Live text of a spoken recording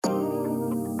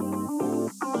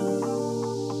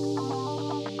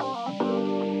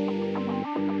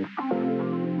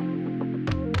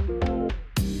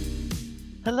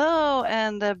Hello,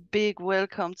 and a big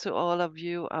welcome to all of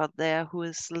you out there who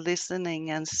is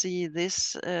listening and see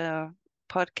this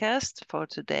podcast for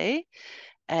today.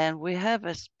 And we have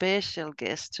a special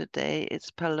guest today.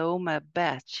 It's Paloma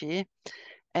Bärtschi,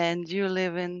 and you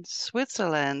live in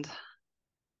Switzerland.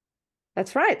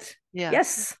 That's right. Yeah,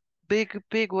 Yes.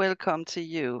 big welcome to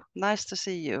you. Nice to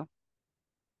see you.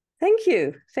 Thank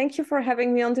you. Thank you for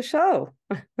having me on the show.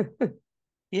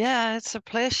 Yeah, it's a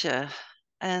pleasure.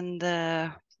 And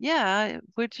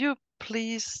would you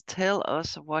please tell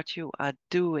us what you are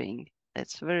doing?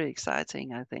 It's very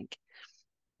exciting, I think.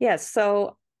 Yes.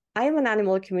 So I am an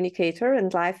animal communicator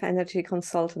and life energy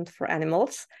consultant for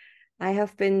animals. I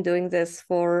have been doing this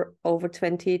for over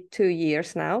 22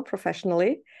 years now,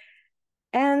 professionally.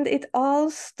 And it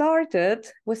all started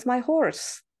with my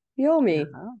horse, Yomi.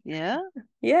 Yeah.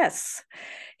 Yes.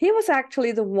 He was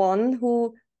actually the one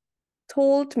who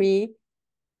told me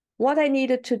what I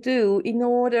needed to do in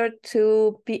order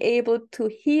to be able to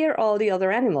hear all the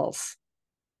other animals.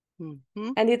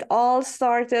 Mm-hmm. And it all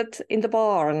started in the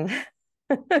barn.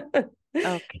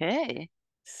 Okay.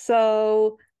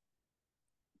 So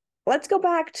let's go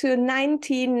back to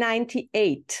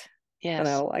 1998.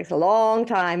 Yes. Like a long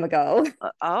time ago.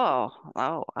 I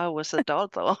was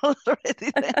adult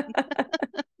already then.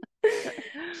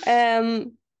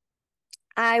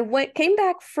 Came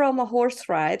back from a horse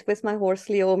ride with my horse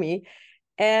Leomi,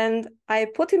 and I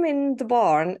put him in the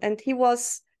barn, and he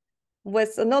was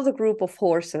with another group of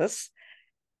horses.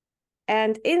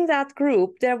 And in that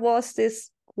group, there was this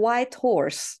white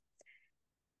horse.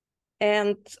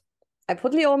 And I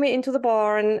put Leomi into the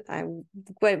barn. I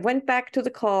went back to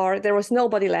the car. There was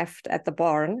nobody left at the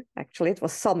barn. Actually, it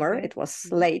was summer. Okay. It was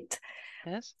late.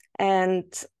 Yes. And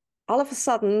all of a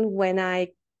sudden, when I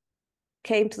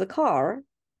came to the car,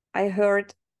 I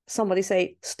heard somebody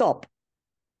say, "Stop."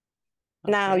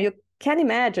 Okay. Now, you can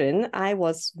imagine I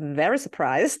was very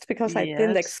surprised because I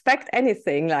didn't expect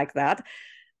anything like that.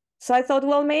 So I thought,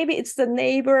 well, maybe it's the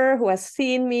neighbor who has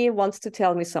seen me, wants to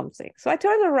tell me something. So I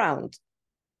turned around.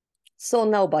 Saw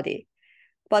nobody,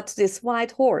 but this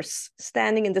white horse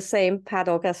standing in the same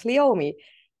paddock as Leomi.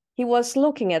 He was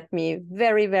looking at me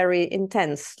very, very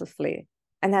intensely.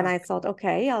 And then I thought,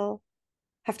 okay, I'll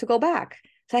have to go back.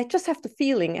 So I just have the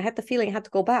feeling, I had the feeling I had to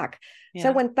go back. Yeah. So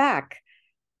I went back,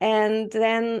 and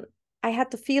then I had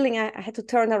the feeling I had to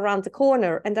turn around the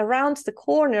corner. And around the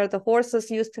corner, the horses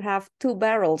used to have 2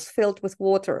 barrels filled with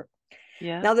water.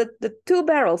 Yeah. Now the 2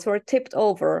 barrels were tipped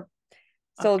over.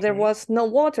 So there was no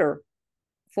water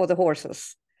for the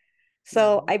horses.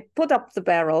 So I put up the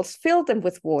barrels, filled them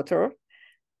with water,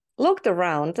 looked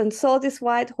around, and saw this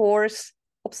white horse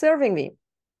observing me.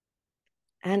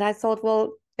 And I thought,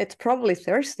 well, it's probably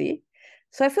thirsty.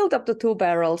 So I filled up the 2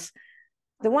 barrels.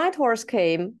 The white horse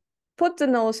came, put the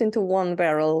nose into one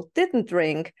barrel, didn't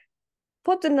drink,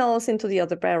 put the nose into the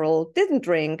other barrel, didn't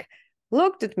drink,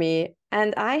 looked at me,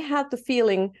 and I had the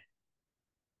feeling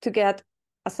to get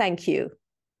a thank you.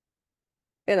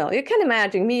 You can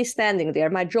imagine me standing there,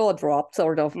 my jaw dropped,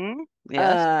 sort of.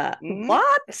 Yes.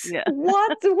 What? Yeah.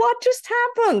 What just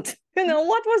happened?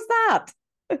 What was that?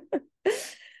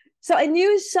 So I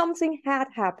knew something had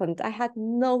happened. I had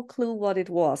no clue what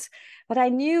it was, but I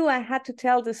knew I had to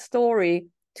tell the story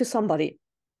to somebody.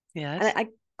 Yes. And I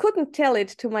couldn't tell it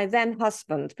to my then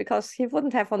husband because he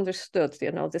wouldn't have understood,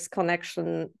 this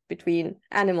connection between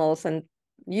animals and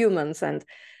humans. And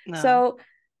so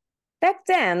back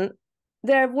then,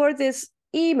 there were these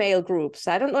email groups.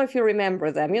 I don't know if you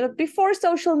remember them, before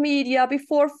social media,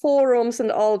 before forums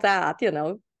and all that,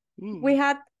 we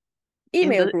had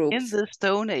email groups. In the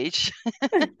Stone Age.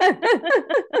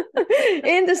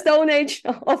 In the Stone Age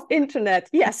of internet,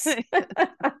 yes.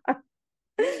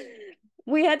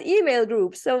 We had email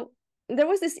groups. So there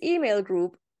was this email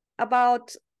group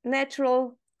about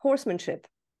natural horsemanship.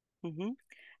 Mm-hmm.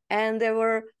 And there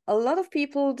were a lot of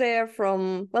people there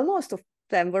most of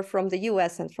them were from the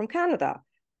US and from Canada.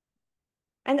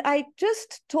 And I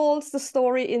just told the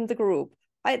story in the group.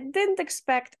 I didn't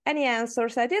expect any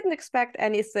answers. I didn't expect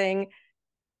anything,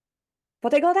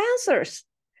 but I got answers.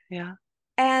 Yeah.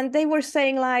 And they were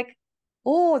saying like,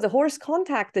 oh, the horse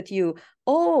contacted you.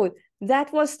 Oh,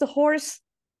 that was the horse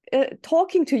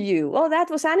talking to you. Oh, that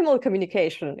was animal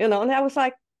communication, and I was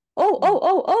like,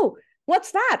 oh,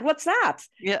 what's that? What's that?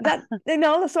 Yeah. That,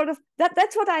 sort of,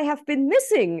 that's what I have been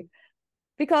missing.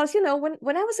 Because,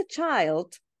 when I was a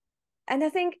child, and I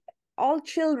think all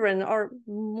children are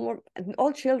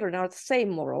the same,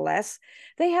 more or less,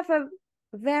 I had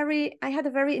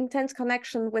a very intense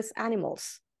connection with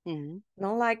animals. Mm-hmm.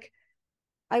 Like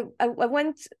I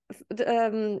went,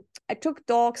 I took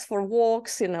dogs for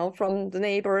walks, you know, from the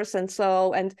neighbors and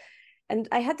so, and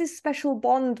I had this special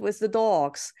bond with the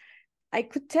dogs. I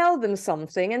could tell them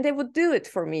something and they would do it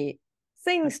for me,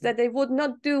 things that they would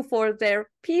not do for their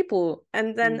people.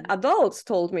 And then adults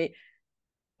told me,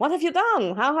 what have you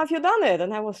done? How have you done it?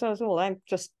 And I was so, well, I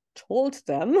just told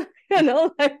them, you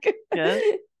know, like,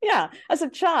 yeah, as a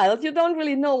child, you don't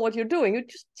really know what you're doing. You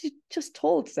just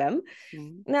told them.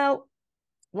 Now,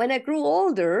 when I grew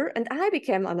older and I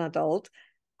became an adult,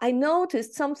 I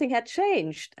noticed something had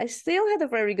changed. I still had a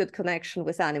very good connection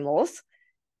with animals,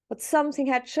 but something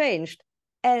had changed.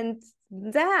 And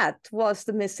that was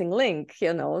the missing link,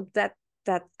 you know, that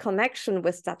connection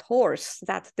with that horse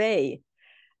that day.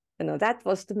 You know, that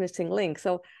was the missing link.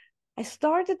 So I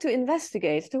started to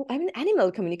investigate. So, I mean,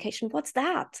 animal communication, what's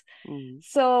that?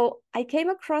 So I came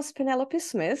across Penelope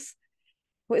Smith,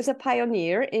 who is a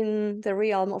pioneer in the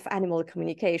realm of animal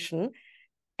communication.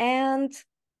 And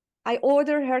I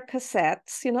ordered her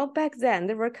cassettes. You know, back then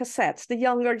there were cassettes. The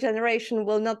younger generation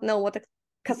will not know what a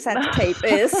cassette tape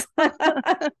is.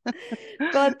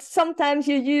 But sometimes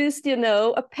you used, you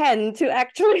know, a pen to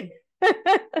actually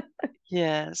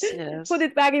yes put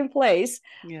it back in place.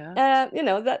 Yeah. You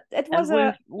know, that it was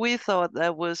and we thought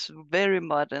that was very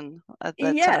modern at that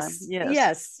time.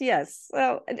 Yes.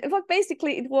 But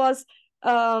basically it was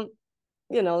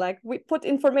you know, like we put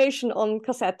information on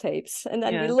cassette tapes and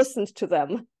then we listened to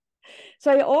them.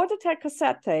 So I ordered her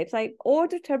cassette tapes, I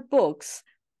ordered her books,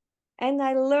 and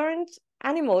I learned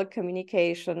animal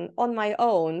communication on my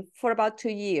own for about 2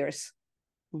 years.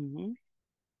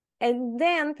 And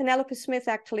then Penelope Smith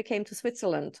actually came to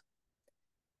Switzerland.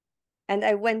 And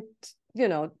I went, you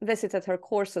know, visited her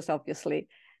courses, obviously.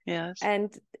 Yes.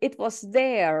 And it was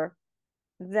there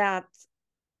that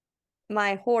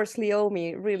my horse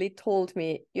Leomi really told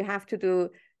me, you have to do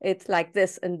it like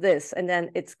this, and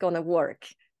then it's gonna work.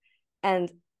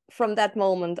 And from that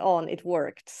moment on, it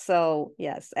worked. So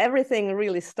yes, everything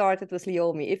really started with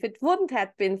Leomi. If it wouldn't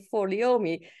have been for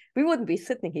Leomi, we wouldn't be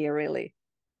sitting here, really.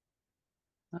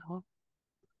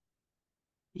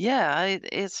 Yeah,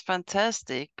 it's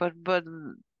fantastic. But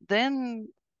then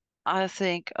I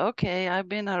think, okay, I've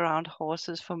been around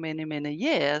horses for many, many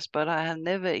years, but I have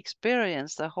never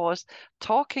experienced a horse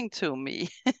talking to me.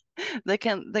 They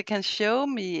can show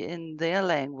me in their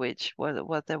language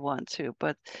what they want to,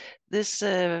 but this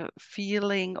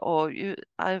feeling, or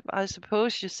I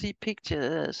suppose you see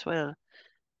pictures as well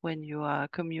when you are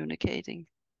communicating.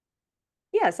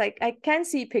 Yes, I can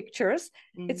see pictures.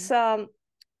 It's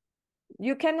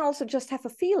you can also just have a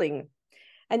feeling.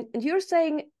 And you're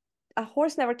saying a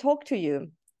horse never talked to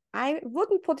you. I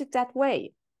wouldn't put it that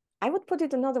way. I would put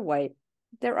it another way.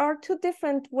 There are two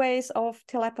different ways of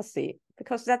telepathy,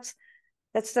 because that's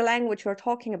the language we're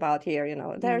talking about here. You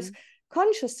know, there's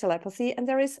conscious telepathy and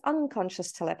there is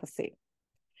unconscious telepathy.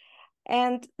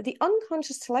 And the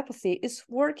unconscious telepathy is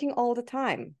working all the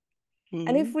time.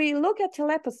 And if we look at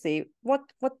telepathy, what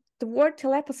the word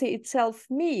telepathy itself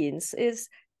means is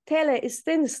tele is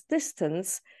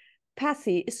distance,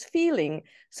 pathy is feeling.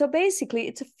 So basically,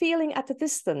 it's a feeling at a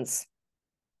distance.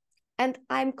 And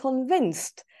I'm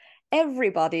convinced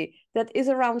everybody that is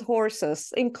around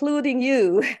horses, including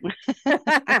you,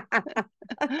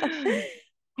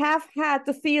 have had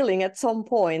the feeling at some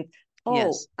point,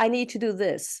 oh, I need to do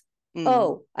this.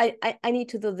 Oh, I need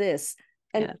to do this.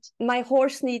 And my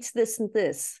horse needs this and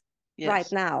this right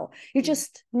now. You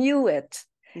just knew it.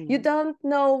 You don't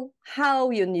know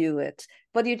how you knew it,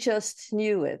 but you just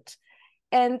knew it.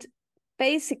 And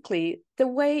basically, the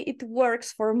way it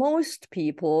works for most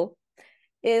people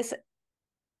is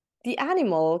the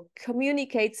animal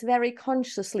communicates very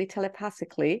consciously,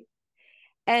 telepathically,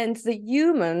 and the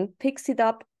human picks it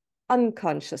up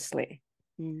unconsciously.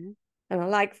 You know,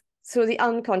 like through the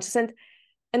unconscious.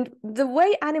 And the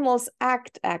way animals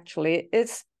act actually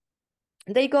is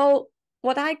they go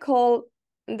what I call,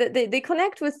 they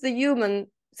connect with the human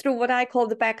through what I call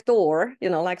the back door, you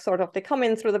know, like sort of they come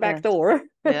in through the back door.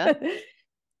 Yeah.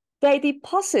 They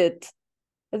deposit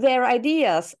their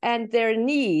ideas and their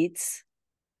needs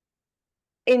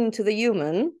into the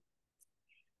human.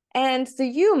 And the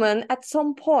human at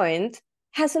some point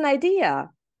has an idea.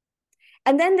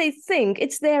 And then they think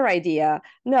it's their idea.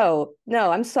 No,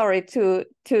 I'm sorry to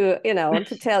you know,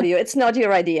 to tell you, it's not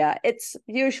your idea. It's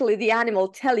usually the animal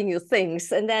telling you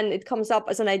things, and then it comes up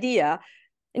as an idea,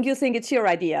 and you think it's your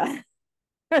idea.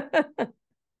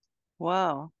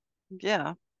 Wow.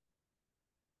 Yeah.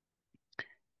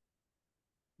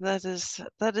 That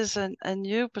is a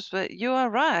new perspective. You are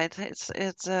right.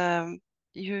 It's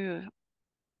you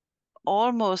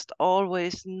almost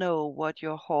always know what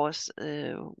your horse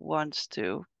wants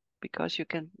to, because you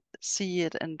can see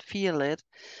it and feel it.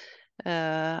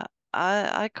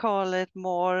 I call it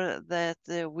more that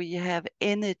we have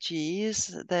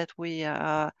energies that we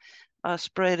are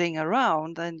spreading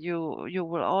around, and you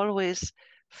will always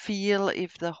feel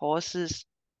if the horse is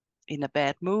in a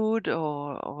bad mood,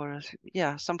 or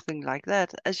yeah, something like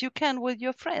that, as you can with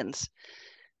your friends.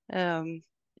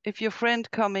 If your friend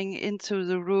coming into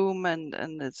the room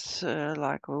and it's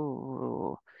like,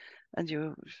 oh, and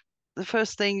you, the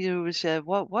first thing you will say,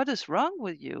 what is wrong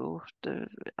with you?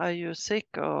 Are you sick,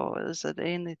 or is it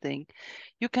anything?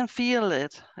 You can feel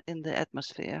it in the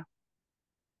atmosphere.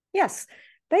 Yes,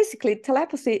 basically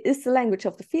telepathy is the language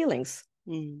of the feelings.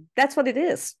 That's what it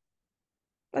is,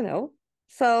 you know.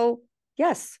 So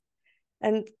yes,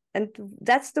 and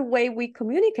that's the way we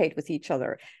communicate with each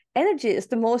other. Energy is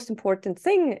the most important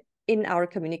thing in our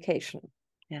communication.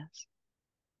 Yes.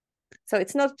 So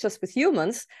it's not just with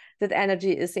humans that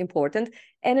energy is important.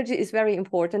 Energy is very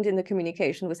important in the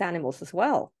communication with animals as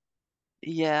well.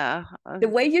 Yeah. The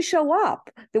way you show up,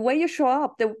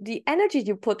 the energy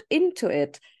you put into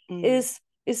it is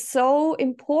so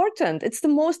important. It's the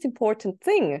most important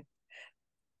thing.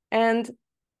 And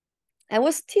I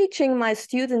was teaching my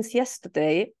students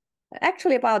yesterday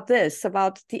actually about this,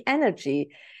 about the energy.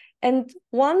 And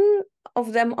one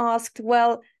of them asked,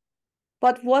 well,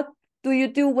 but what do you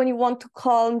do when you want to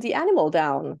calm the animal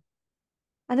down?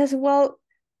 And I said, well,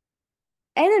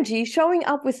 energy, showing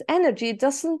up with energy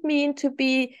doesn't mean to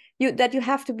be that you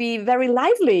have to be very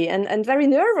lively and very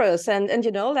nervous and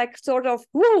you know, like sort of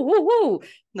woo, woo, woo.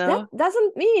 No. That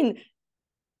doesn't mean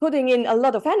putting in a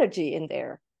lot of energy in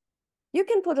there. You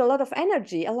can put a lot of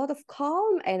energy, a lot of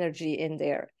calm energy in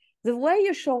there. The way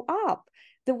you show up,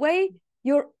 the way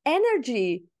your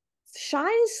energy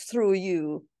shines through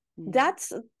you,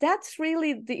 that's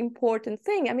really the important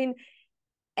thing. I mean,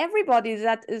 everybody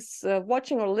that is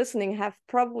watching or listening have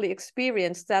probably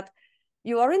experienced that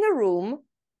you are in a room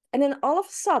and then all of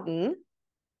a sudden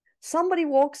somebody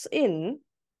walks in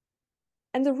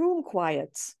and the room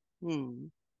quiets.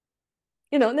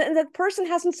 You know, and that person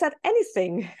hasn't said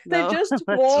anything. No, they just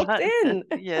walked right. in.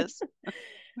 Yes.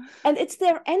 And it's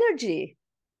their energy.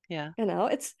 Yeah. You know,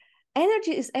 it's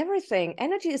energy is everything.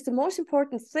 Energy is the most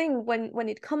important thing when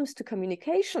it comes to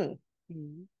communication.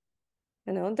 You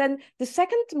know, then the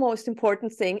second most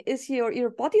important thing is your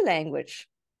body language.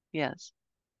 Yes.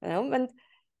 You know,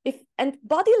 and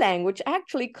body language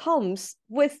actually comes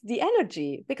with the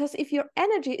energy, because if your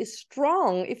energy is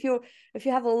strong, if you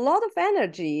have a lot of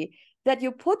energy that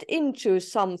you put into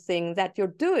something that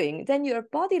you're doing, then your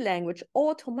body language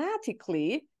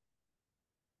automatically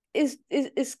is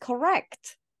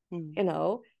correct. You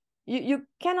know, you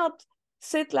cannot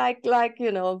sit like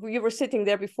you know, you were sitting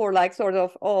there before, like sort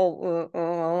of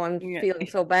I'm feeling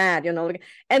so bad, you know,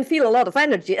 and feel a lot of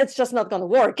energy. It's just not going to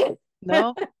work.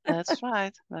 No, that's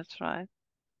right. That's right.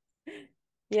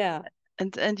 Yeah.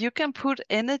 And you can put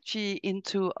energy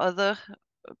into other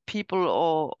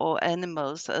people or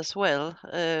animals as well.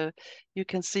 You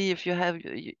can see if you have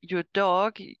your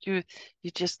dog, you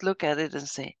just look at it and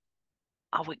say,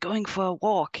 are we going for a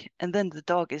walk? And then the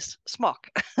dog is smock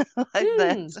like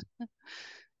that.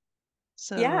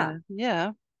 So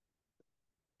yeah,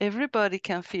 everybody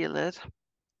can feel it.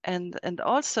 And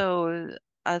also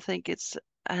I think it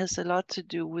has a lot to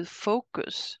do with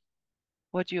focus,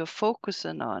 what you're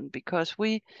focusing on, because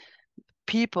we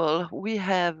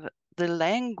have the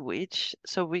language,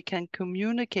 so we can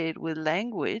communicate with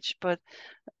language, but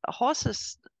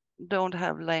horses don't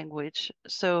have language.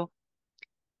 So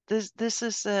this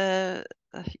is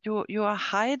you are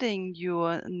hiding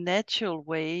your natural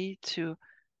way to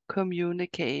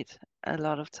communicate a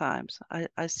lot of times.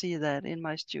 I see that in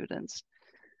my students.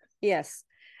 Yes.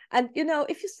 And you know,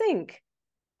 if you think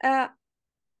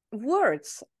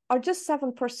words are just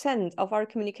 7% of our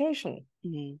communication.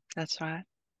 That's right.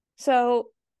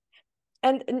 So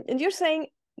and you're saying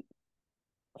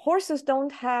horses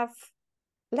don't have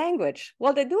language.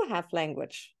 Well, they do have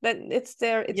language. Then it's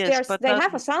their but they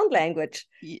have a sound language.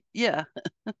 Yeah.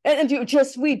 And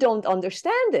we don't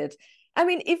understand it. I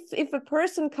mean, if a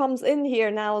person comes in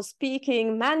here now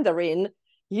speaking Mandarin,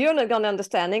 you're not going to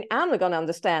understand it. I'm not going to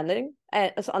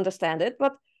understand it,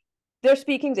 but they're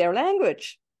speaking their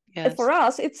language. Yes. And for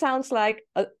us, it sounds like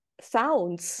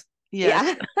sounds.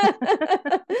 Yes.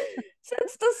 Yeah. So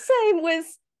it's the same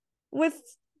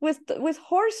with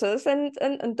horses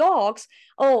and dogs.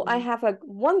 Oh, I have a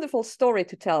wonderful story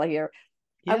to tell here.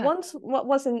 Yeah. I once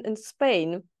was in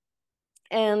Spain,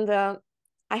 and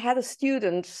I had a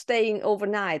student staying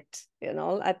overnight, you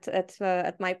know,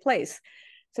 at my place.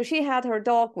 So she had her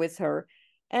dog with her.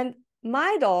 And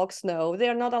my dogs know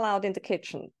they're not allowed in the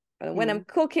kitchen. When I'm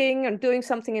cooking and doing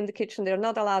something in the kitchen, they're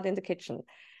not allowed in the kitchen.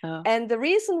 Oh. And the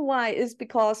reason why is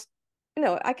because,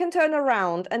 I can turn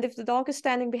around, and if the dog is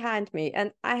standing behind me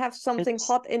and I have something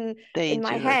hot in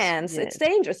my hands, yes. It's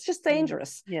dangerous. It's just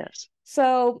dangerous. Yes.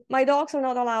 So my dogs are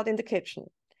not allowed in the kitchen.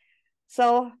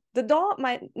 So the dog,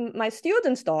 my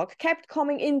student's dog, kept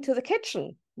coming into the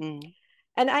kitchen.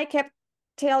 And I kept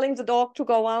telling the dog to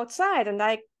go outside. And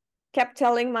I kept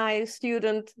telling my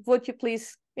student, would you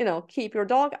please, keep your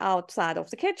dog outside of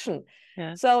the kitchen?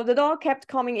 Yeah. So the dog kept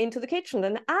coming into the kitchen.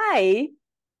 And I,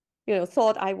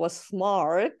 thought I was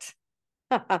smart.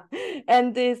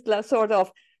 And this sort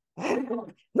of,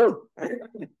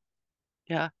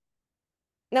 yeah.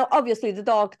 Now, obviously, the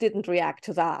dog didn't react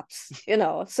to that,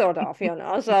 sort of,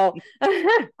 so.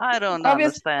 I don't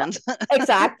understand.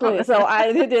 Exactly. So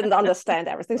he didn't understand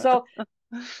everything. So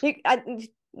I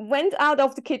went out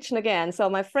of the kitchen again. So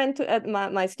my friend,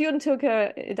 my student took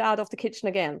it out of the kitchen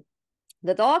again.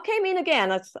 The dog came in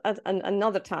again at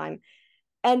another time.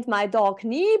 And my dog,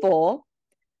 Nebo,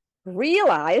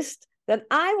 realized that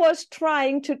I was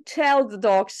trying to tell the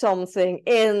dog something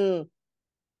in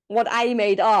what I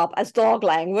made up as dog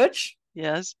language.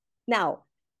 Yes. Now,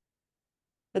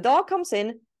 the dog comes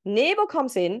in, Nebo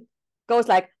comes in, goes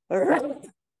like, the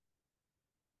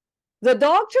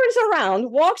dog turns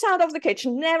around, walks out of the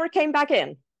kitchen, never came back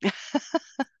in.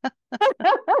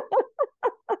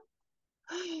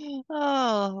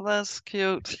 Oh, that's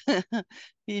cute.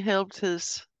 He helped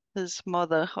his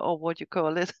mother, or what you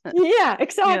call it. Yeah,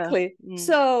 exactly. Yeah.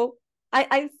 So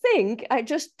I think I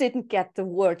just didn't get the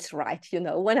words right,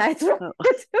 when I tried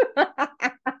it.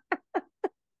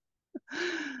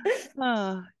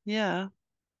 Oh, yeah.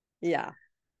 Yeah.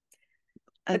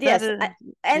 But yes,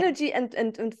 energy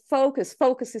and focus.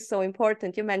 Focus is so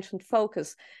important. You mentioned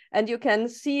focus, and you can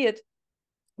see it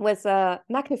with a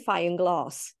magnifying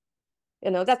glass.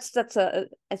 That's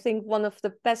I think one of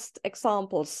the best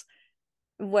examples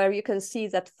where you can see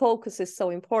that focus is so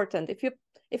important. If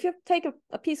you take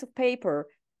a piece of paper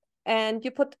and you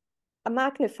put a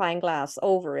magnifying glass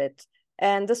over it,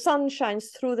 and the sun shines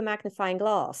through the magnifying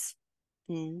glass,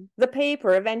 the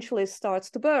paper eventually starts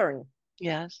to burn.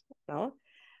 Yes.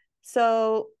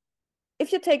 So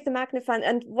if you take the magnifying,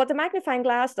 and what the magnifying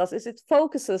glass does is it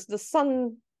focuses the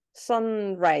sun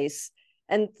rays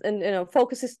and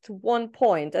focuses to one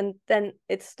point, and then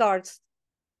it starts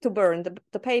to burn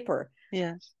the paper.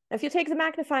 Yes. If you take the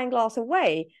magnifying glass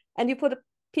away and you put a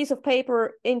piece of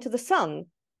paper into the sun,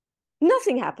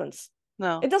 nothing happens.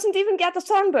 No. It doesn't even get a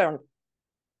sunburn.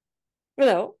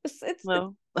 No.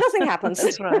 Nothing happens.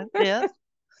 That's right. Yeah.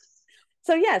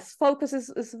 So yes, focus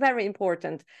is very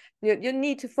important. You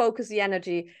need to focus the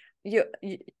energy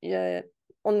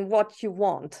on what you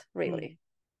want, really.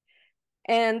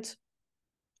 And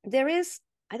there is,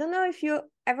 I don't know if you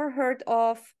ever heard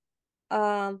of,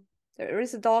 there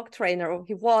is a dog trainer, or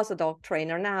he was a dog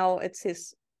trainer. Now it's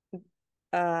his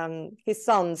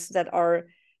sons that are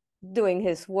doing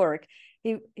his work.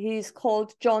 He's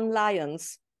called John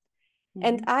Lyons.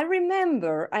 And I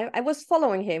remember I was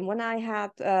following him when I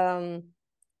had I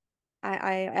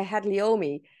had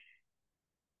Leomi,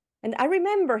 and I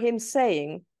remember him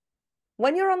saying,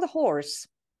 when you're on the horse,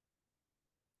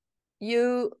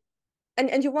 you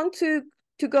want to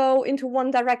go into one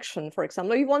direction, for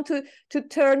example, or you want to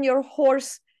turn your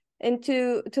horse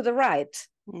to the right.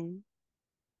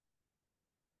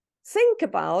 Think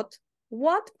about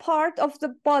what part of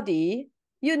the body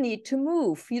you need to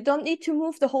move. You don't need to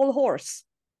move the whole horse.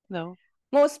 No.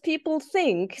 Most people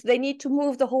think they need to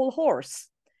move the whole horse.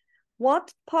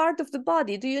 What part of the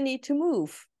body do you need to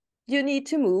move? You need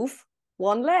to move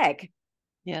one leg.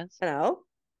 Yes.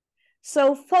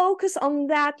 So focus on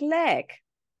that leg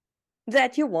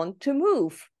that you want to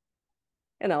move.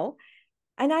 And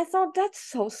I thought, that's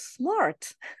so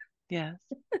smart. Yes.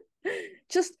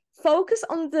 Just focus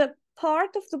on the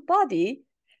part of the body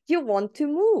you want to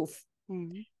move.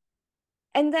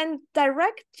 And then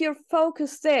direct your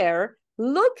focus there.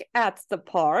 Look at the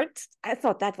part. I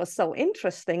thought that was so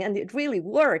interesting, and it really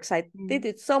works. I did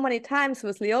it so many times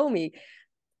with Leomi.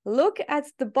 Look at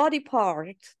the body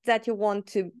part that you want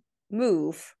to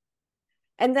move.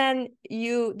 And then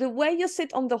the way you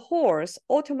sit on the horse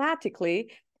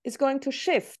automatically is going to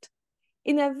shift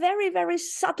in a very, very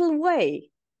subtle way.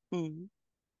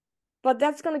 But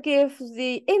that's going to give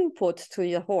the input to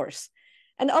your horse.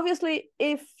 And obviously,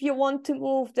 if you want to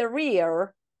move the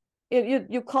rear,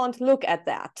 you can't look at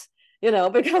that,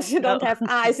 because you don't have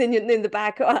eyes in the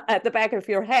back, at the back of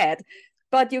your head.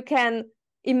 But you can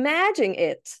imagine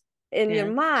it in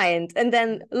your mind and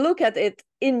then look at it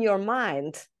in your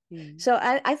mind. So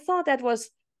I thought that was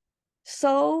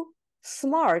so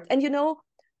smart. And, you know,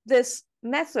 this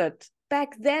method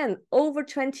back then, over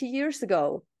 20 years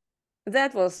ago,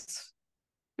 that was,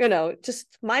 you know,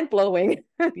 just mind-blowing.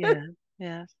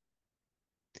 Yeah.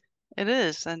 It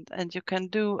is, and you can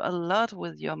do a lot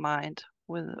with your mind,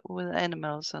 with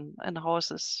animals and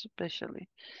horses especially.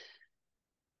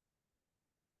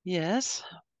 Yes,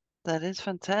 that is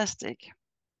fantastic.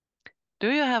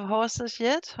 Do you have horses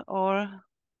yet, or?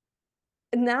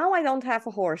 Now I don't have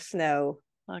a horse, no.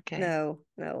 Okay. No.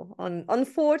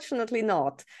 Unfortunately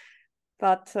not.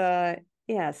 But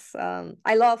yes,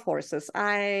 I love horses.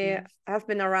 I have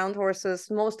been around horses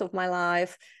most of my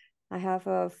life. I have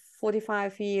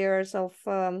 45 years of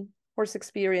horse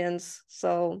experience.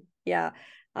 So yeah,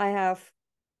 I have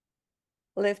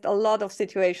lived a lot of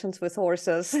situations with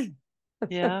horses.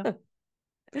 Yeah.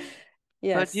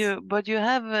 Yes. But you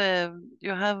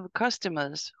have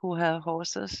customers who have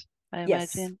horses, I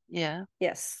Yes. imagine. Yeah.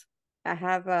 Yes. I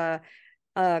have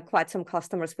quite some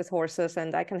customers with horses,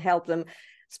 and I can help them,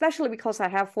 especially because I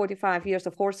have 45 years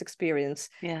of horse experience.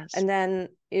 Yes. And then,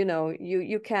 you know,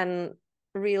 you can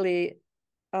really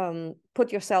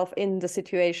put yourself in the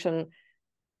situation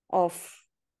of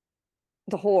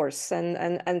the horse and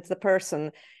the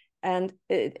person. And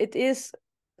it is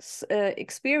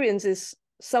experience is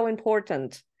so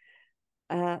important.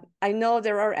 I know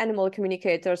there are animal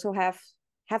communicators who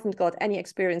haven't got any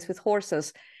experience with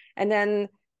horses, and then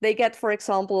they get, for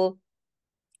example,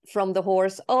 from the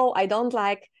horse, oh, I don't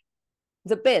like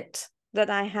the bit that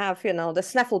I have, you know, the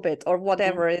snaffle bit or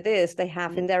whatever it is they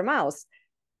have in their mouth.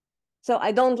 So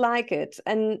I don't like it.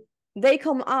 And they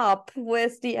come up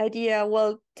with the idea,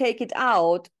 well, take it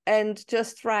out and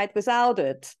just ride without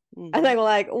it. And I'm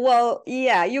like, well,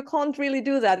 yeah, you can't really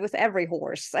do that with every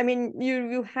horse. I mean,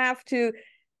 you have to,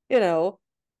 you know,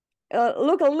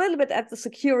 look a little bit at the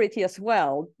security as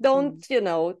well. Don't, you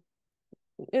know,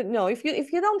 if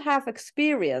you don't have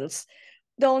experience,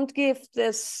 don't give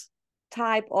this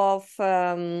type of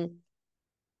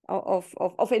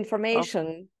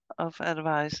information of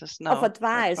advices. No, of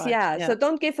advice. right. Yeah. So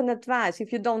don't give an advice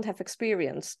if you don't have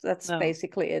experience. That's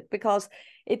basically it, because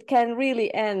it can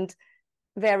really end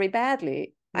very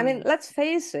badly. I mean, let's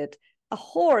face it, a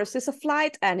horse is a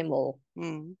flight animal,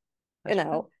 you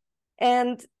know,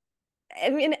 and I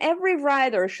mean, every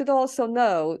rider should also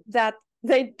know that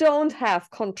they don't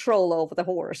have control over the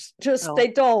horse. Just they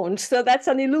don't. So that's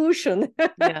an illusion.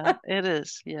 Yeah, it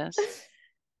is. Yes.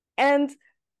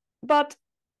 But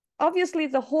obviously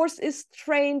the horse is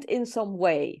trained in some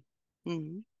way.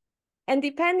 And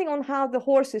depending on how the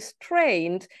horse is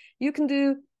trained, you can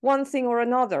do one thing or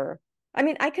another. I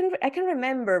mean, I can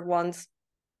remember once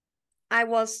I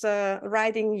was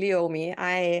riding Leomi.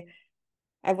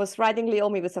 I was riding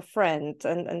Leomi with a friend,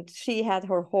 and she had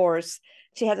her horse.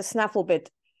 She had a snaffle bit,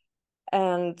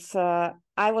 and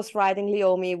I was riding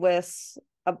Leomi with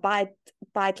a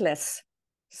biteless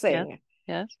thing.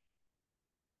 Yes.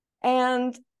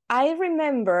 And I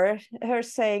remember her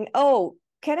saying, "Oh,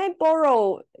 can I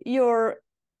borrow your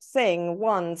thing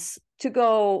once to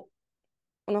go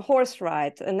on a horse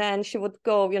ride?" And then she would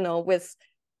go, you know, with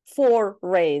 4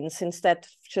 reins instead of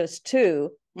just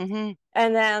 2. And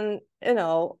then, you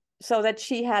know, so that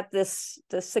she had the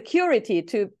security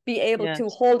to be able to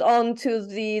hold on to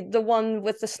the one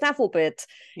with the snaffle bit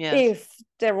if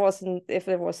there was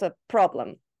a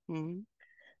problem.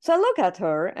 So I look at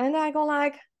her and I go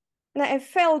like, and I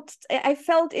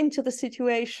felt into the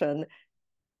situation,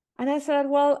 and I said,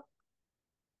 well,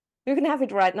 you can have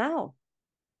it right now.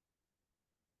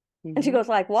 And she goes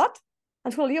like, what?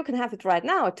 And well, you can have it right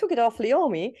now. I took it off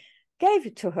Leomi, gave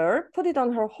it to her, put it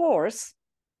on her horse,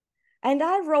 and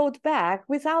I rode back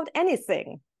without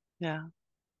anything. Yeah.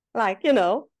 Like, you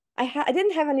know, I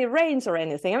didn't have any reins or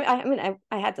anything. I mean,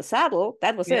 I had the saddle.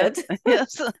 That was it.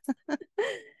 Yes.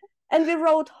 And we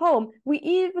rode home. We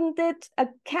even did a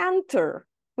canter.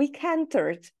 We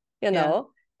cantered, you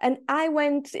know, and I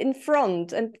went in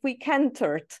front and we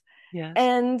cantered. Yeah.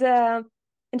 And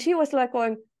she was like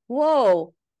going,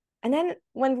 whoa. And then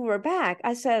when we were back,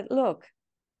 I said, look,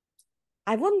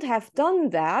 I wouldn't have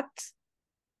done that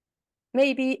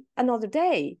maybe another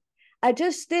day. I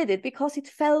just did it because it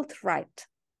felt right.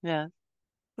 Yeah.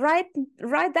 Right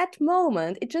that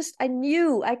moment, I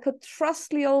knew I could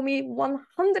trust Leomi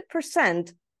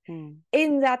 100%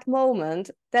 in that moment,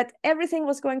 that everything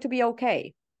was going to be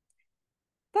okay.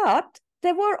 But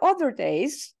there were other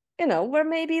days, you know, where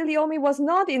maybe Leomi was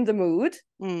not in the mood,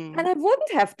 and I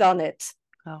wouldn't have done it.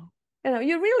 Oh. You know,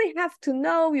 you really have to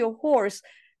know your horse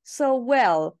so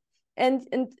well. And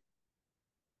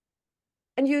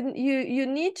and you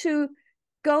need to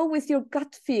go with your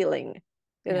gut feeling.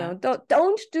 You know,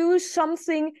 don't do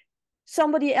something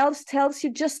somebody else tells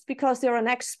you just because they're an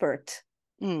expert.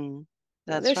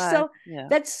 That's right.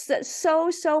 That's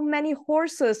so many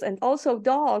horses and also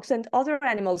dogs and other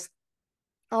animals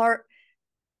are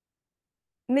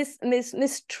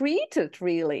mistreated,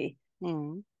 really,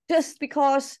 just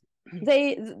because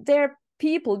their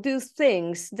people do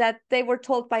things that they were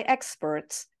told by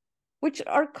experts, which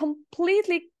are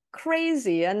completely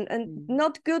crazy and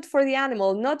not good for the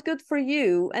animal, not good for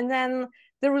you. And then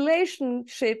the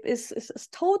relationship is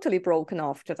totally broken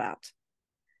after that.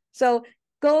 So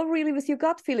go really with your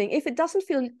gut feeling. If it doesn't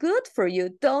feel good for you,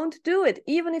 don't do it,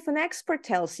 even if an expert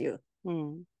tells you.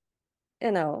 You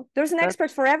know, there's an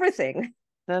expert for everything.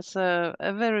 That's a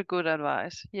very good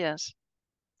advice. Yes.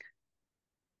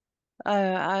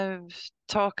 I've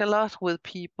talked a lot with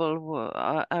people who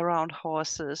are around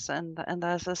horses, and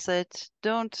as I said,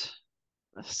 don't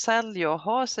saddle your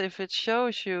horse if it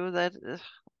shows you that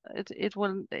it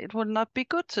will not be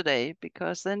good today,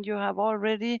 because then you have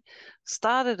already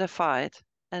started a fight,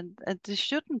 and this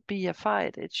shouldn't be a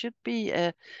fight. It should be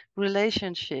a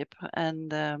relationship,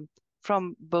 and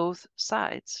from both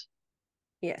sides.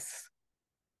 Yes,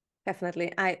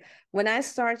 definitely. When I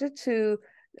started to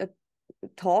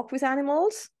talk with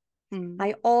animals,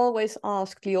 I always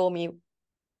asked Leomi,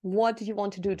 what do you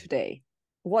want to do today?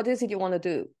 What is it you want to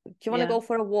do? Do you want to go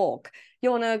for a walk?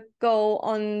 You want to go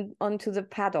onto the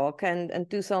paddock and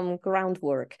do some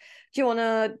groundwork? Do you want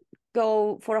to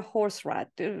go for a horse ride,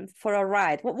 for a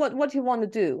ride? What do you want to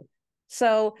do?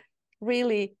 So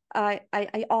really, I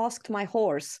asked my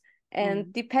horse,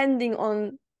 and depending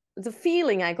on the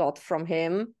feeling I got from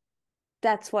him,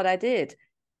 that's what I did.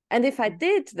 And if I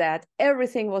did that,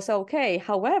 everything was okay.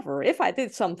 However, if I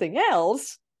did something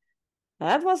else,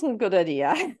 that wasn't a good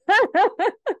idea.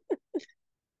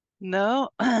 No,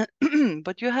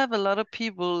 but you have a lot of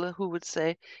people who would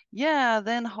say, yeah,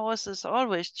 then horses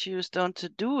always choose not to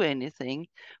do anything.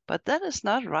 But that is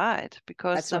not right,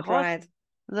 because That's not right.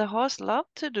 The horse loves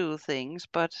to do things,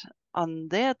 but on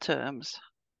their terms.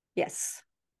 Yes,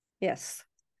 yes.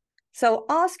 So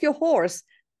ask your horse,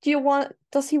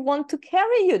 does he want to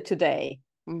carry you today?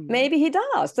 Maybe he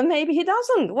does, and maybe he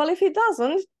doesn't. Well, if he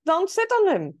doesn't, don't sit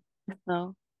on him.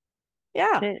 No.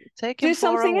 Yeah. Take him do for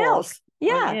something a walk. else.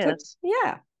 Yeah. Yes.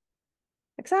 Yeah.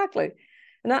 Exactly.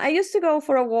 And I used to go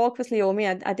for a walk with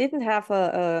Leomi. I didn't have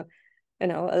a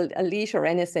leash or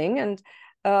anything, and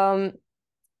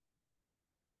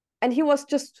he was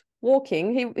just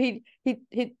walking.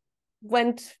 He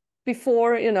went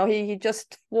before, he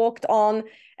just walked on,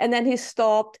 and then he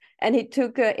stopped and he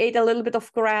ate a little bit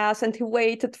of grass, and he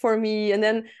waited for me, and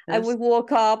then I would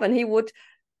walk up and he would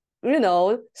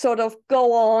sort of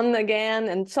go on again,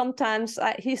 and sometimes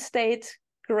he stayed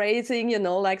grazing,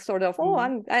 like sort of,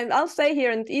 I'll stay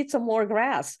here and eat some more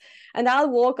grass, and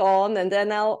I'll walk on, and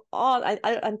then I'll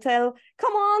tell,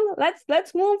 come on,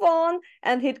 let's move on,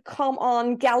 and he'd come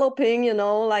on galloping,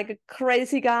 like a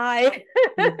crazy guy.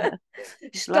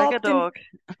 Like a dog.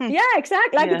 Yeah,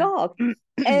 exactly, like a dog.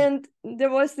 And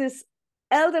there was this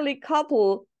elderly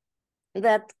couple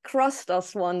that crossed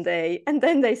us one day, and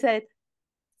then they said,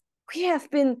 we have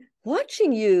been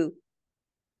watching you,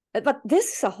 but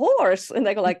this is a horse. And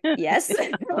I go like, yes.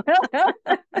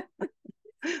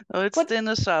 Oh, it's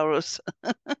Dinosaurus.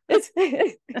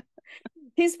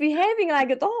 He's behaving like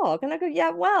a dog. And I go,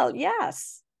 yeah, well,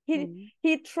 yes.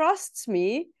 He trusts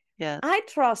me. Yes. I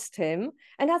trust him.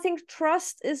 And I think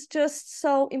trust is just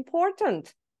so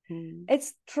important.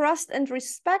 It's trust and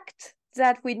respect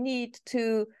that we need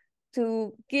to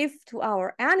give to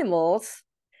our animals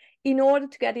in order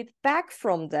to get it back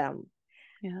from them.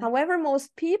 Yeah. However,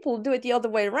 most people do it the other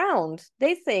way around.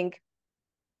 They think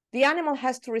the animal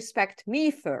has to respect me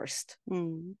first.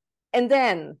 And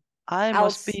then I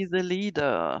must be the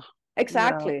leader.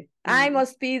 Exactly. Yeah. I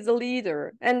must be the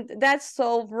leader. And that's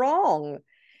so wrong,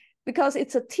 because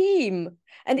it's a team.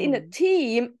 And in a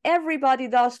team, everybody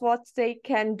does what they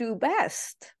can do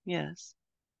best. Yes.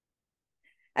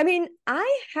 I mean,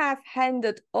 I have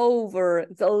handed over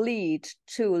the lead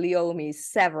to Leomi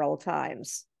several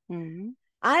times.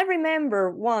 I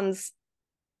remember once,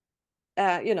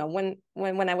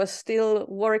 when I was still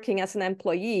working as an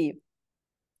employee,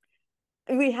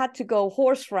 we had to go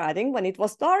horse riding when it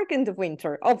was dark in the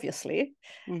winter, obviously.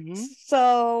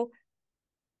 So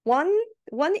one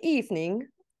evening,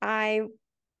 I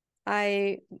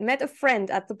met a friend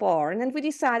at the barn, and we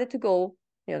decided to go,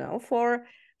 for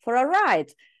a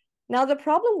ride. Now, the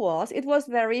problem was it was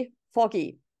very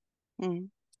foggy.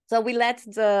 So we let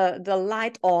the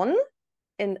light on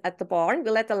at the barn.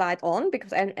 We let the light on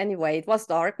because anyway, it was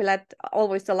dark. We let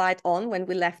always the light on when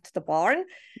we left the barn.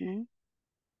 Mm-hmm.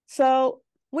 So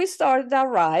we started our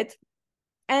ride,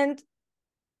 and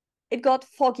it got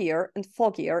foggier and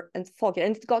foggier and foggier.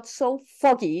 And it got so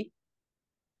foggy,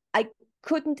 I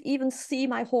couldn't even see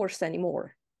my horse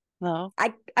anymore. No.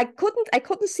 I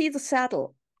couldn't see the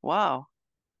saddle. Wow.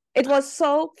 It was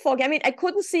so foggy. I mean, I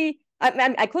couldn't see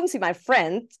my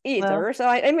friend either. No. So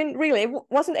I mean, really,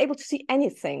 wasn't able to see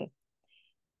anything.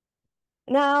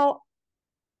 Now,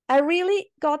 I really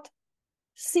got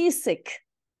seasick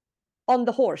on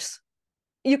the horse.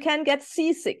 You can get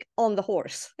seasick on the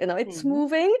horse. You know, it's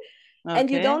moving, and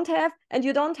you don't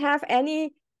have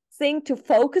anything to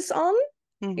focus on.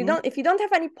 If you don't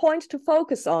have any point to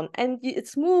focus on, and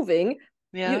it's moving,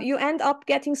 you end up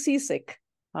getting seasick.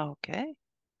 Okay.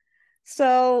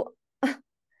 So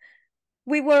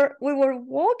we were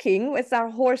walking with our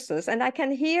horses, and I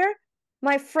can hear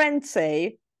my friend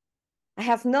say, "I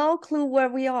have no clue where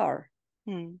we are."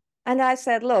 And I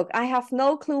said, "Look, I have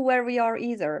no clue where we are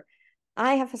either.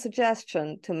 I have a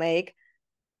suggestion to make.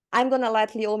 I'm going to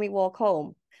let Leomi walk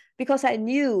home." Because I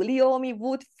knew Leomi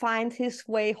would find his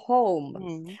way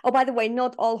home. Oh, by the way,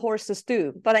 not all horses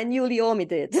do, but I knew Leomi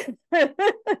did.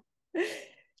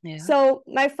 So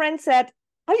my friend said,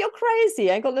 "Are you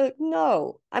crazy?" I'm going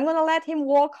to let him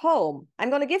walk home. I'm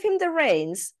going to give him the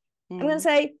reins. I'm going to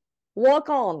say, "Walk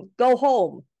on, go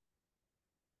home."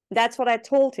 That's what I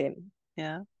told him.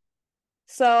 Yeah.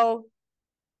 So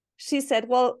she said,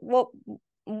 well,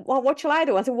 what shall I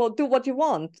do? I said, "Well, do what you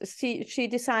want." She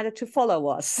decided to follow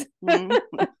us.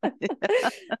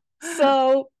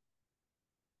 So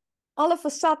all of a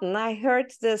sudden, I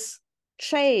heard this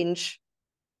change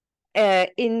from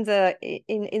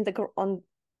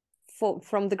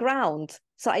the ground.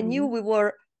 So I knew we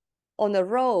were on a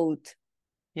road.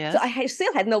 Yes. So I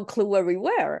still had no clue where we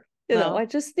were. You know, I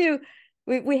just knew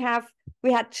we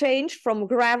had changed from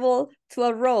gravel to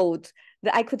a road.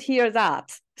 That I could hear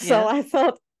that. So I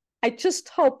thought, I just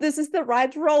hope this is the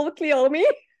right road, Leomi.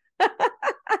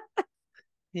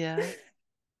 Yeah.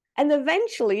 And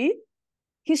eventually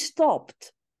he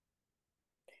stopped.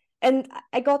 And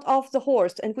I got off the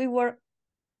horse, and we were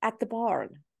at the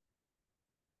barn.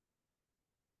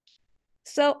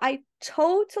 So I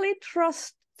totally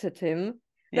trusted him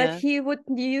that he would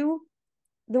knew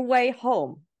the way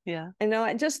home. Yeah. You know,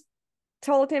 I just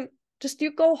told him, "Just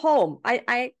you go home.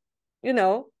 I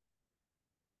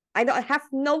have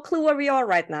no clue where we are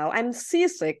right now. I'm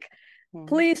seasick.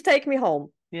 Please take me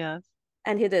home." Yes.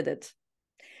 And he did it.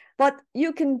 But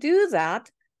you can do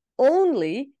that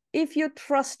only if you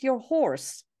trust your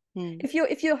horse.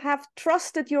 If you have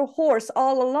trusted your horse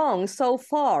all along so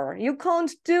far, you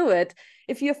can't do it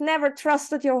if you've never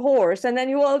trusted your horse, and then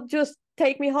you will just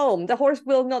take me home. The horse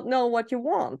will not know what you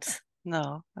want.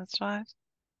 No, that's right.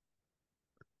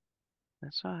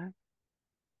 That's right.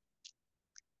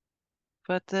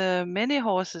 But many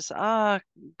horses are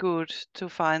good to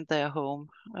find their home.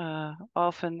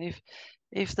 Often,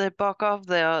 if they buck off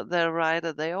their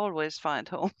rider, they always find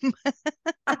home.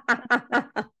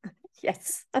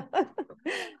 Yes.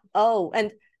 Oh,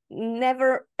 and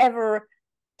never ever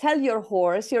tell your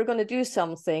horse you're going to do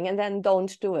something and then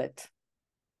don't do it,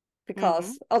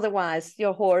 because otherwise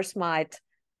your horse might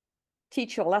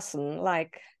teach you a lesson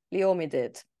like Leomi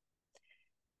did.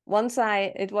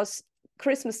 It was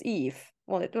Christmas Eve.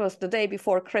 Well, it was the day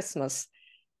before Christmas,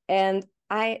 and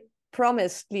I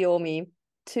promised Leomi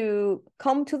to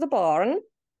come to the barn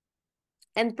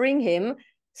and bring him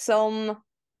some,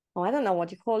 I don't know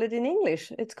what you call it in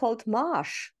English. It's called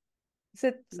marsh.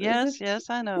 Yes,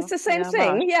 I know. It's the same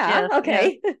thing. Marsh. Yeah, yes,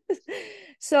 okay. Yes.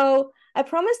 So I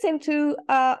promised him to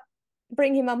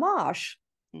bring him a marsh.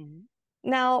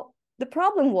 Now, the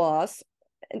problem was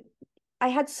I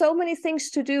had so many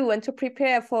things to do and to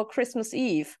prepare for Christmas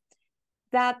Eve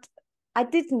that I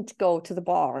didn't go to the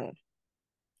barn.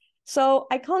 So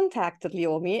I contacted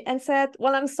Leomi and said,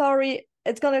 "Well, I'm sorry,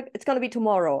 it's gonna be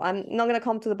tomorrow. I'm not gonna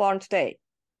come to the barn today."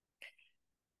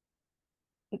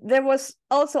 There was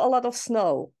also a lot of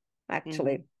snow,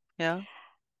 actually. Yeah.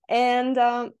 And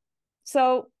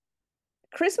so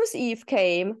Christmas Eve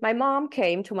came. My mom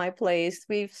came to my place.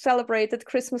 We celebrated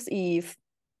Christmas Eve.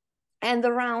 And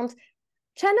around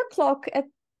 10 o'clock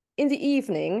in the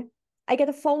evening, I get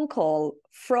a phone call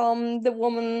from the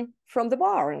woman from the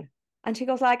barn. And she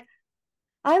goes like,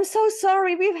 "I'm so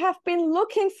sorry. We have been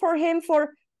looking for him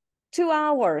for 2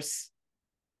 hours.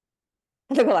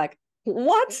 And I go like,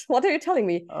 "What? What are you telling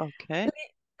me?" Okay.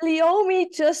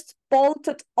 Leomi just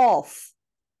bolted off.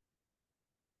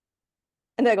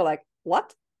 And I go like,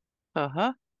 "What?"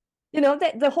 Uh-huh. You know,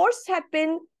 the horse had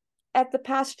been at the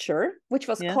pasture, which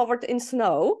was covered in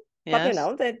snow. But, you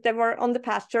know, they were on the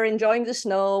pasture enjoying the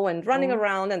snow and running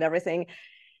around and everything.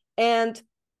 And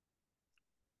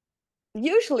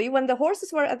usually when the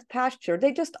horses were at the pasture,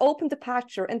 they just opened the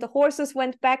pasture and the horses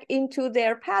went back into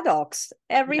their paddocks.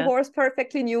 Every horse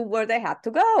perfectly knew where they had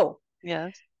to go.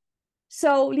 Yes.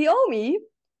 So Leomi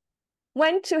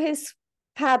went to his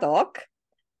paddock,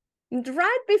 and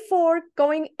right before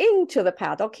going into the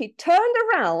paddock, he turned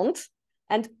around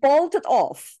and bolted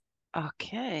off.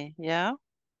 Okay, yeah.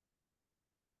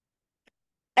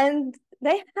 And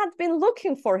they had been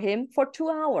looking for him for 2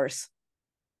 hours.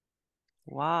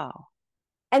 Wow.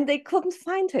 And they couldn't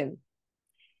find him.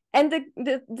 And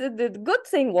the good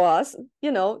thing was,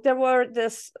 you know, there were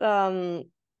this on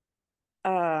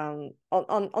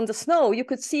the snow, you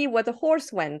could see where the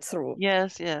horse went through.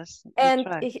 Yes, yes. And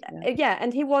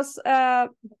and he was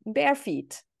bare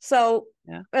feet. So,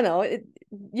 you know,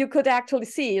 you could actually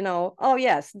see, you know, oh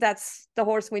yes, that's the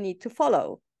horse we need to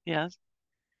follow. Yes.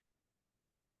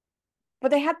 But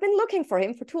they had been looking for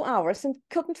him for 2 hours and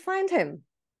couldn't find him.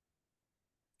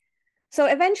 So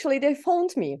eventually they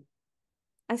phoned me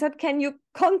and said, can you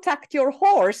contact your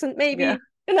horse and maybe,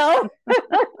 you know,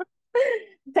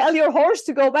 tell your horse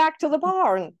to go back to the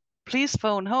barn. Please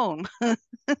phone home.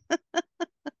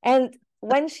 And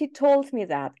when she told me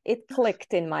that, it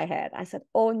clicked in my head. I said,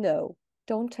 oh no,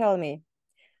 don't tell me.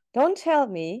 Don't tell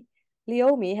me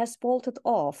Leomi has bolted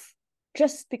off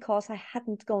just because I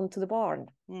hadn't gone to the barn.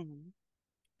 Mm-hmm.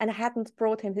 And I hadn't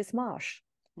brought him his marsh.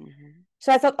 Mm-hmm.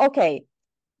 So I thought, okay,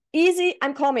 easy,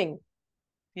 I'm coming.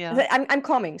 Yeah. I'm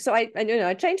coming. So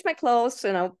I changed my clothes,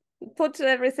 you know, put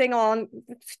everything on,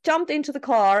 jumped into the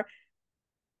car,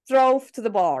 drove to the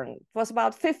barn. It was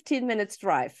about 15 minutes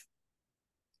drive.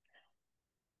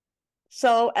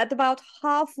 So at about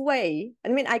halfway, I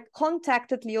mean, I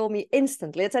contacted Leomi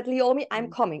instantly. I said, Leomi, I'm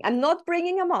coming. I'm not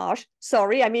bringing a marsh.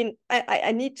 Sorry. I mean,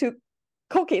 I need to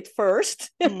cook it first,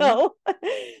 you know,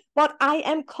 but I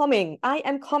am coming. I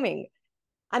am coming.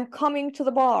 I'm coming to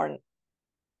the barn.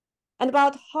 And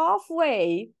about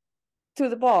halfway to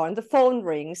the barn, the phone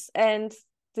rings and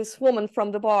this woman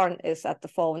from the barn is at the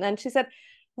phone. And she said,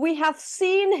 we have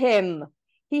seen him.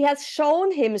 He has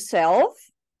shown himself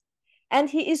and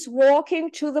he is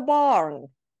walking to the barn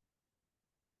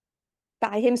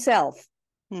by himself.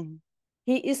 Mm-hmm.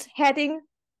 He is heading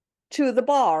to the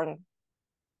barn.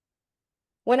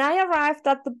 When I arrived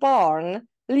at the barn,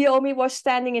 Leomi was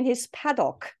standing in his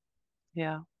paddock.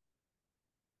 Yeah.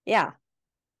 Yeah.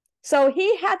 So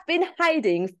he had been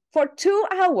hiding for 2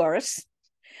 hours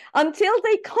until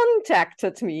they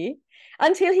contacted me,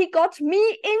 until he got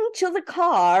me into the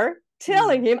car,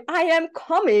 telling him I am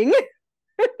coming.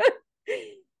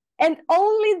 And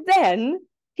only then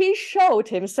he showed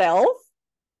himself.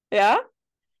 Yeah.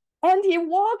 And he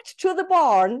walked to the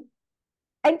barn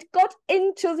and got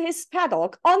into his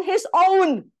paddock on his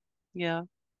own. Yeah.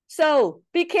 So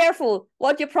be careful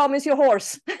what you promise your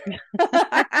horse.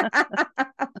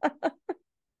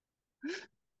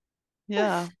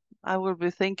 Yeah, I will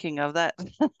be thinking of that.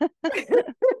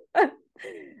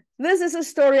 This is a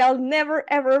story I'll never,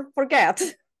 ever forget.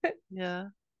 Yeah,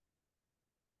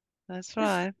 that's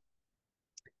right.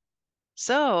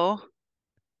 So,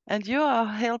 and you are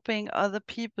helping other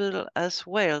people as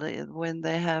well when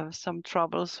they have some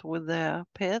troubles with their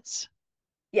pets?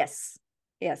 Yes,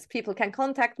 yes, people can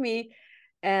contact me.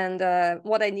 And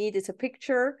what I need is a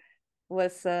picture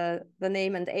with the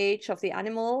name and age of the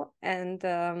animal. And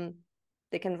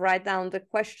they can write down the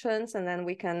questions and then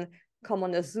we can come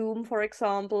on a Zoom, for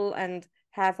example, and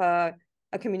have a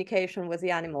communication with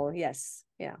the animal. Yes,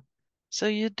 yeah. So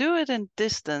you do it in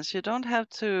distance. You don't have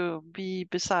to be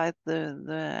beside the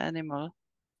animal.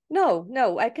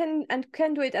 No, I can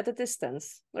do it at a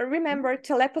distance. Remember,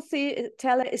 telepathy,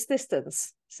 tele is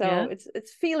distance. So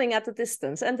it's feeling at a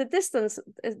distance, and the distance,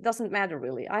 it doesn't matter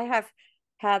really. I have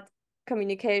had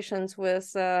communications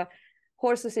with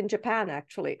horses in Japan,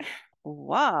 actually.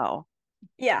 Wow.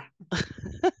 Yeah.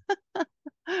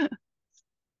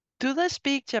 Do they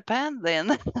speak Japan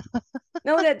then?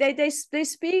 No, they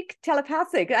speak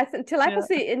telepathic. I think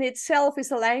telepathy in itself is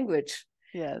a language.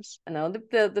 Yes. You know,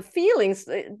 the feelings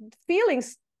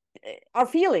are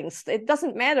feelings. It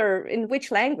doesn't matter in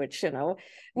which language, you know.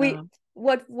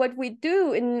 What we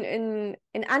do in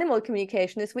animal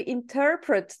communication is we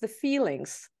interpret the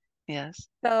feelings. Yes.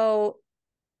 So,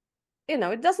 you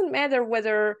know, it doesn't matter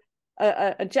whether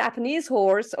a Japanese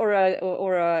horse or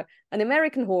an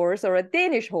American horse or a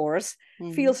Danish horse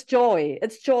feels joy.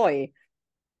 It's joy.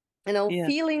 You know,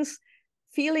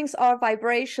 feelings are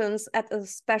vibrations at a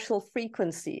special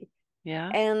frequency. Yeah.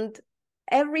 And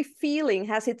every feeling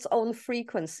has its own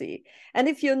frequency. And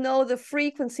if you know the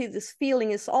frequency this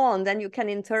feeling is on, then you can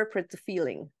interpret the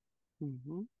feeling.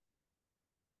 Mm-hmm.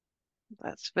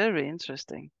 That's very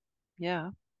interesting. Yeah.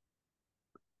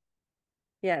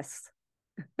 Yes.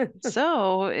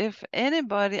 So if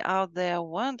anybody out there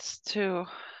wants to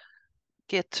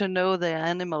get to know their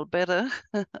animal better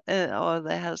or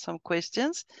they have some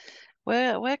questions,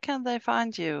 where can they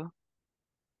find you?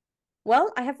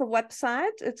 Well, I have a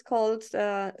website. It's called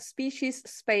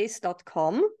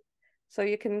speciesspace.com. So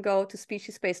you can go to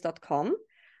speciesspace.com.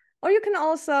 Or you can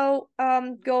also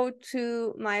go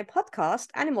to my podcast,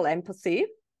 Animal Empathy,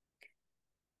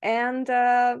 and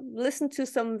listen to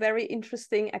some very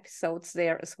interesting episodes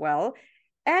there as well.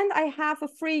 And I have a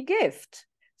free gift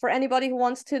for anybody who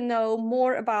wants to know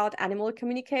more about animal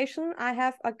communication. I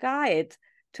have a guide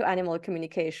to animal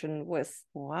communication where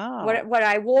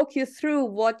I walk you through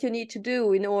what you need to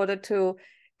do in order to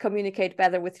communicate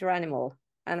better with your animal.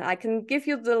 And I can give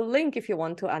you the link if you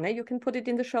want to, Anna. You can put it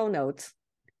in the show notes.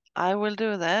 I will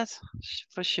do that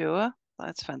for sure.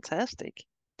 That's fantastic.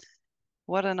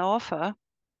 What an offer.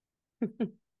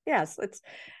 Yes, it's,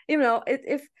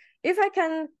 if I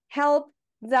can help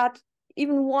that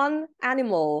even one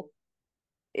animal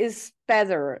is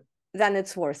better, then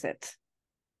it's worth it.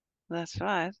 That's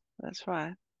right. That's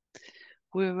right.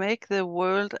 We make the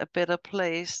world a better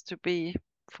place to be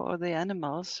for the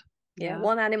animals. Yeah,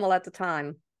 one animal at a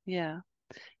time. Yeah.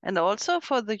 And also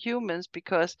for the humans,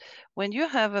 because when you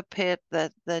have a pet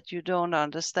that you don't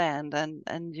understand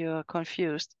and you're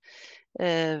confused,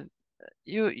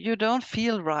 you don't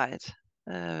feel right.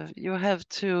 You have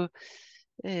to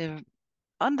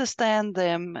understand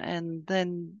them, and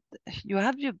then you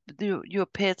have your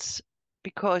pets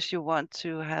because you want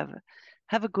to have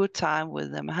a good time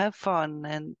with them, have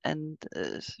fun, and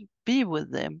be with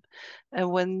them.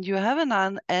 And when you have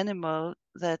an animal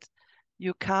that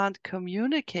you can't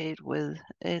communicate with,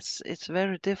 it's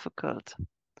very difficult.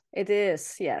 It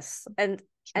is, yes. And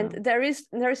there is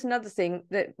another thing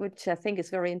which I think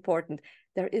is very important.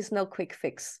 There is no quick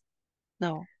fix.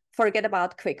 No. Forget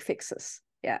about quick fixes.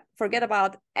 Yeah. Forget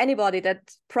about anybody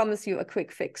that promise you a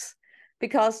quick fix,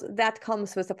 because that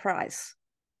comes with a price.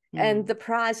 And the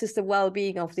price is the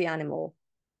well-being of the animal.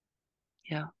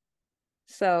 Yeah.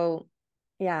 So,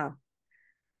 yeah.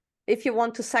 If you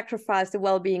want to sacrifice the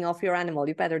well-being of your animal,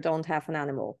 you better don't have an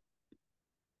animal.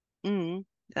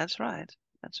 That's right.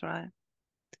 That's right.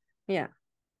 Yeah.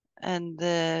 And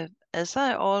as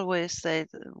I always say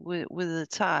with the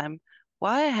time,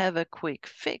 why have a quick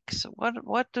fix?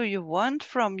 What do you want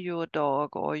from your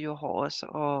dog or your horse,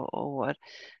 or what?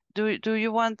 Do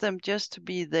you want them just to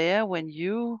be there when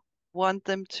you want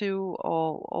them to,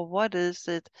 or what is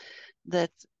it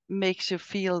that makes you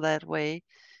feel that way?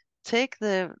 Take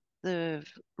the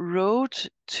road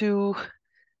to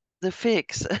the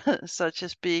fix, so to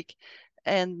speak,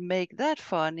 and make that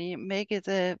funny, make it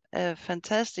a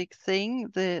fantastic thing,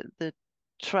 the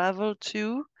travel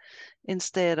to,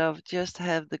 instead of just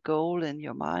have the goal in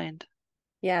your mind.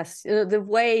 Yes, the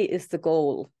way is the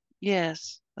goal.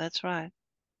 Yes, that's right.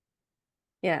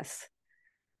 Yes.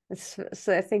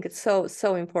 So I think it's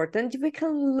so important. We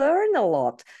can learn a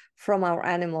lot from our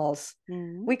animals.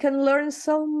 We can learn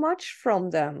so much from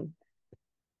them.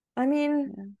 I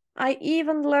mean, I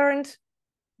even learned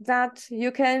that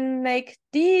you can make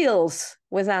deals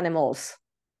with animals.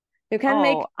 You can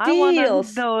make deals. I want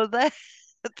to know that.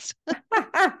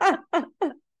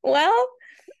 Well,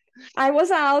 I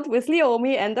was out with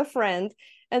Leomi and a friend,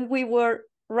 and we were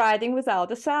riding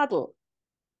without a saddle.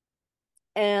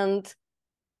 And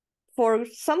for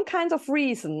some kind of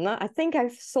reason, I think I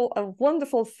saw a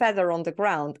wonderful feather on the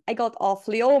ground. I got off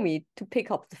Leomi to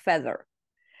pick up the feather.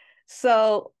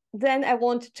 So then I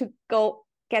wanted to go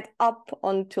get up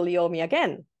onto Leomi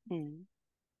again.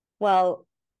 Well,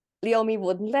 Leomi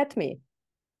wouldn't let me.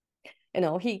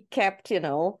 He kept,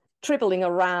 dribbling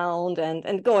around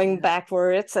and going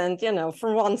backwards and,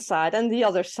 from one side and the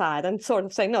other side and sort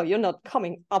of saying, no, you're not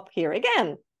coming up here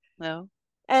again. No.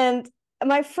 And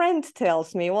my friend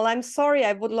tells me, well, I'm sorry,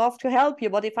 I would love to help you,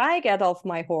 but if I get off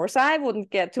my horse, I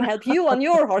wouldn't get to help you on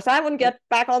your horse. I wouldn't get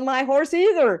back on my horse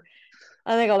either.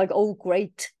 And I go like, oh,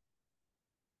 great.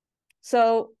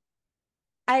 So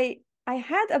I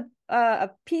had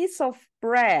a piece of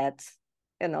bread,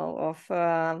 of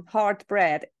hard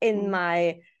bread in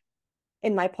my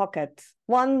pocket,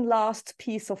 one last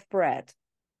piece of bread.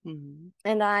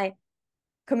 And I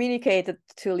communicated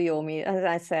to Leomi and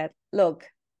I said, look,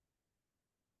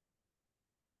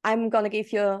 I'm going to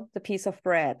give you the piece of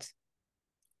bread.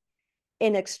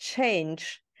 In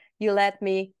exchange, you let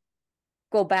me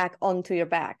go back onto your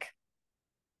back.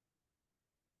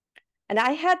 And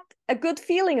I had a good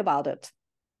feeling about it.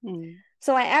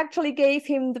 So I actually gave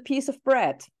him the piece of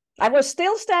bread. I was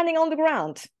still standing on the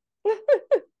ground.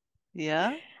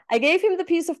 Yeah. I gave him the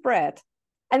piece of bread.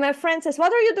 And my friend says,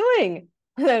 "What are you doing?"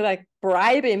 And I'm like,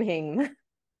 bribing him.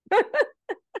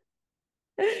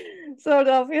 Sort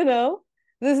of,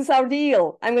 this is our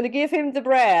deal. I'm going to give him the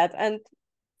bread. And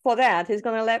for that, he's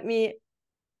going to let me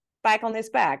back on his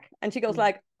back. And she goes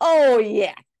like, "Oh,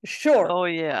 yeah, sure." Oh,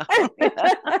 yeah.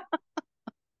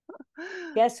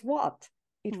 Guess what?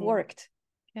 It worked.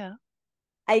 Yeah.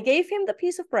 I gave him the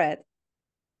piece of bread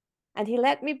and he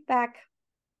led me back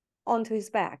onto his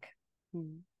back.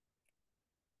 And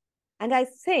I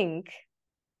think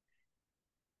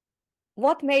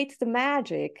what made the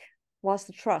magic was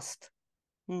the trust.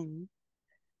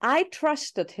 I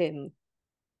trusted him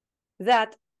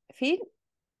that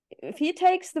if he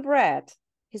takes the bread,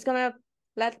 he's going to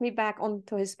let me back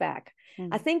onto his back.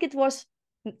 I think it was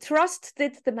trust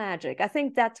did the magic. I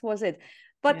think that was it.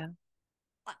 But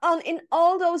in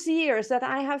all those years that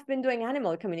I have been doing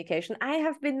animal communication, I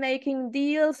have been making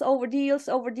deals over deals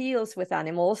over deals with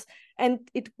animals, and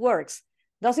it works.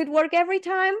 Does it work every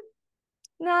time?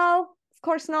 No, of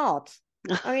course not.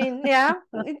 I mean, yeah,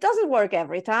 it doesn't work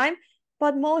every time,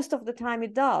 but most of the time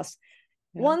it does.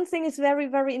 Yeah. One thing is very,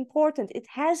 very important. It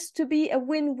has to be a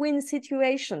win-win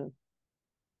situation.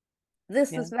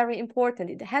 This is very important.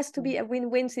 It has to be a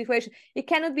win-win situation. It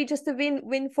cannot be just a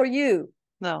win-win for you.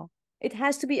 No. It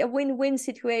has to be a win-win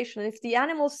situation. If the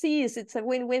animal sees it's a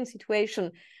win-win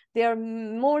situation, they are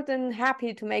more than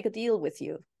happy to make a deal with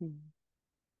you.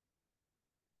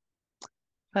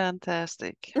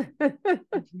 Fantastic.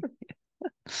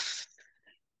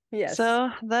 Yes. So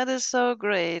that is so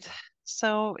great.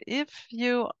 So if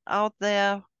you out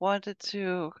there wanted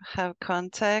to have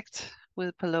contact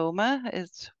with Paloma,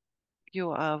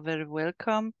 you are very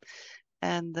welcome.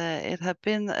 And it has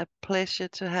been a pleasure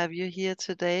to have you here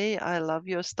today. I love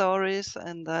your stories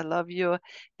and I love your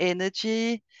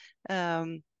energy.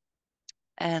 And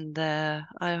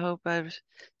I hope I've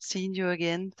seen you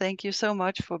again. Thank you so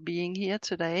much for being here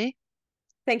today.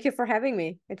 Thank you for having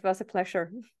me. It was a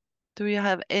pleasure. Do you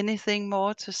have anything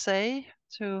more to say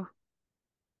to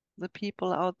the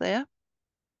people out there?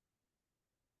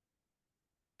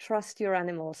 Trust your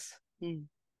animals.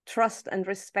 Trust and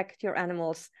respect your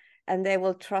animals, and they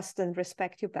will trust and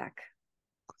respect you back.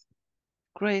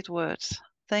 Great words.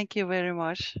 Thank you very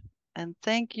much. And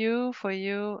thank you for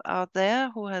you out there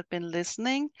who have been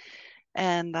listening.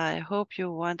 And I hope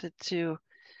you wanted to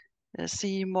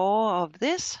see more of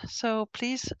this. So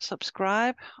please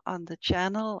subscribe on the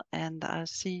channel and I'll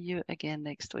see you again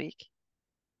next week.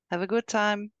 Have a good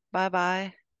time. Bye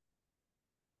bye.